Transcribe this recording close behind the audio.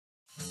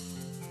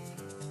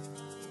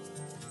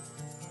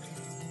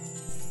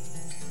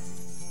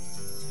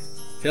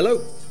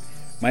Hello,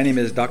 my name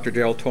is Dr.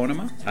 Daryl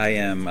Tonema. I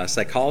am a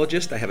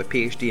psychologist. I have a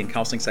PhD in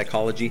counseling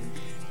psychology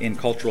in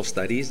cultural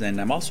studies, and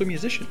I'm also a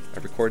musician.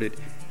 I've recorded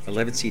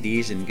 11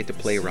 CDs and get to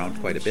play around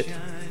quite a bit.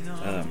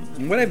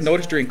 And what I've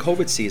noticed during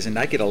COVID season,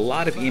 I get a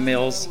lot of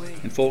emails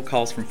and phone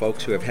calls from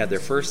folks who have had their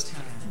first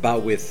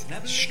bout with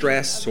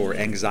stress or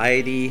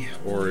anxiety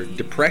or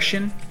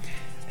depression.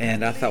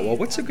 And I thought, well,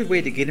 what's a good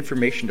way to get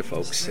information to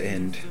folks?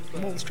 And,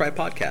 well, let's try a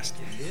podcast.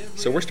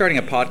 So we're starting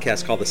a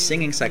podcast called The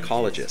Singing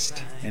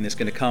Psychologist. And it's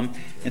going to come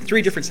in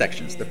 3 different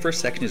sections. The first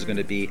section is going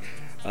to be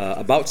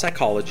about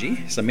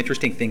psychology, some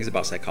interesting things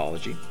about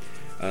psychology.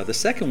 The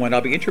second one,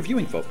 I'll be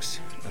interviewing folks.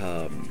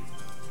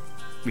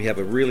 We have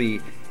a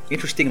really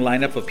interesting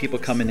lineup of people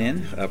coming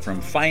in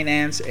from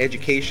finance,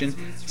 education,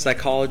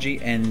 psychology,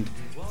 and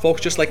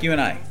folks just like you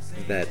and I.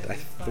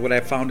 What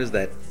I've found is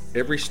that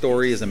every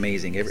story is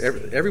amazing.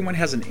 Everyone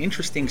has an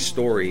interesting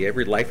story.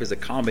 Every life is a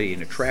comedy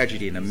and a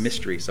tragedy and a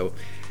mystery. So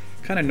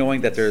kind of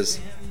knowing that there's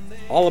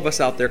all of us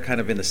out there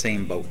kind of in the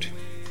same boat.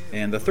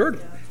 And the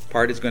third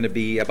part is going to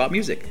be about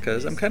music,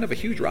 because I'm kind of a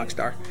huge rock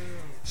star.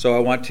 So I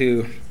want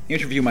to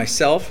interview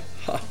myself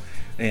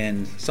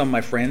and some of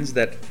my friends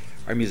that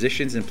are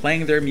musicians and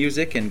playing their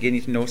music and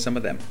getting to know some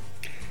of them.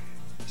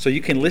 So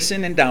you can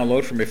listen and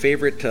download from your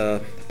favorite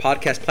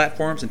podcast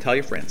platforms and tell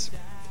your friends.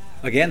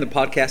 Again, the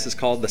podcast is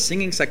called The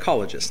Singing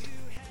Psychologist.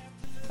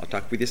 I'll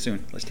talk with you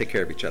soon. Let's take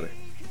care of each other.